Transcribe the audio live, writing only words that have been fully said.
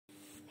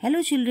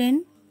Hello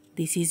children,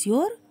 this is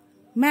your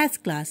maths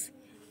class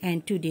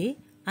and today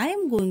I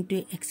am going to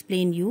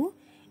explain you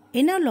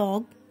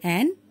analog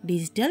and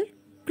digital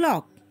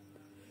clock.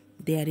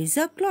 There is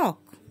a clock.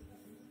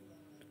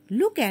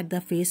 Look at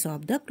the face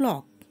of the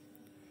clock.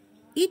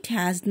 It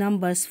has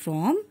numbers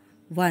from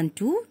 1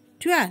 to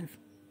 12.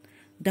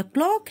 The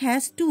clock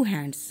has two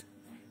hands.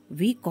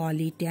 We call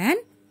it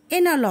an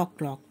analog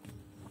clock.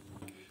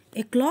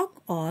 A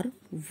clock or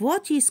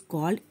watch is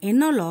called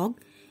analog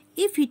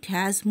if it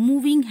has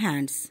moving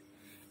hands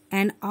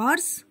and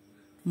hours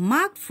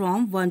marked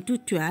from 1 to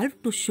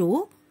 12 to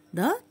show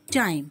the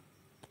time.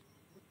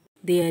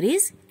 There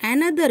is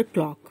another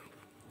clock.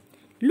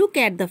 Look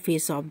at the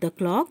face of the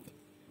clock.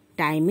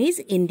 Time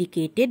is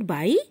indicated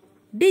by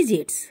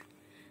digits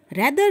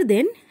rather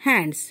than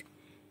hands.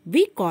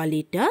 We call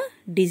it a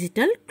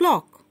digital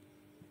clock.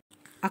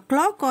 A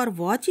clock or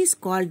watch is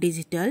called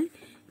digital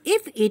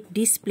if it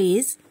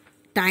displays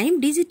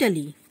time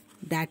digitally.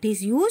 That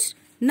is used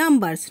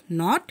numbers,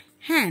 not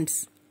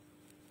hands.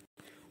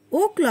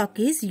 O'clock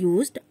is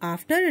used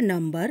after a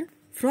number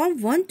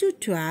from 1 to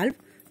 12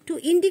 to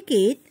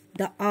indicate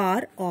the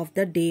hour of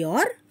the day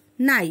or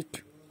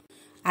night.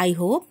 I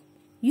hope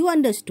you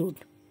understood.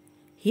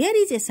 Here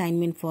is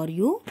assignment for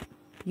you.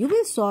 You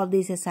will solve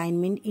this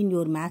assignment in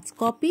your maths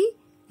copy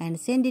and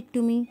send it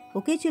to me.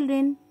 Okay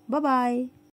children, bye-bye.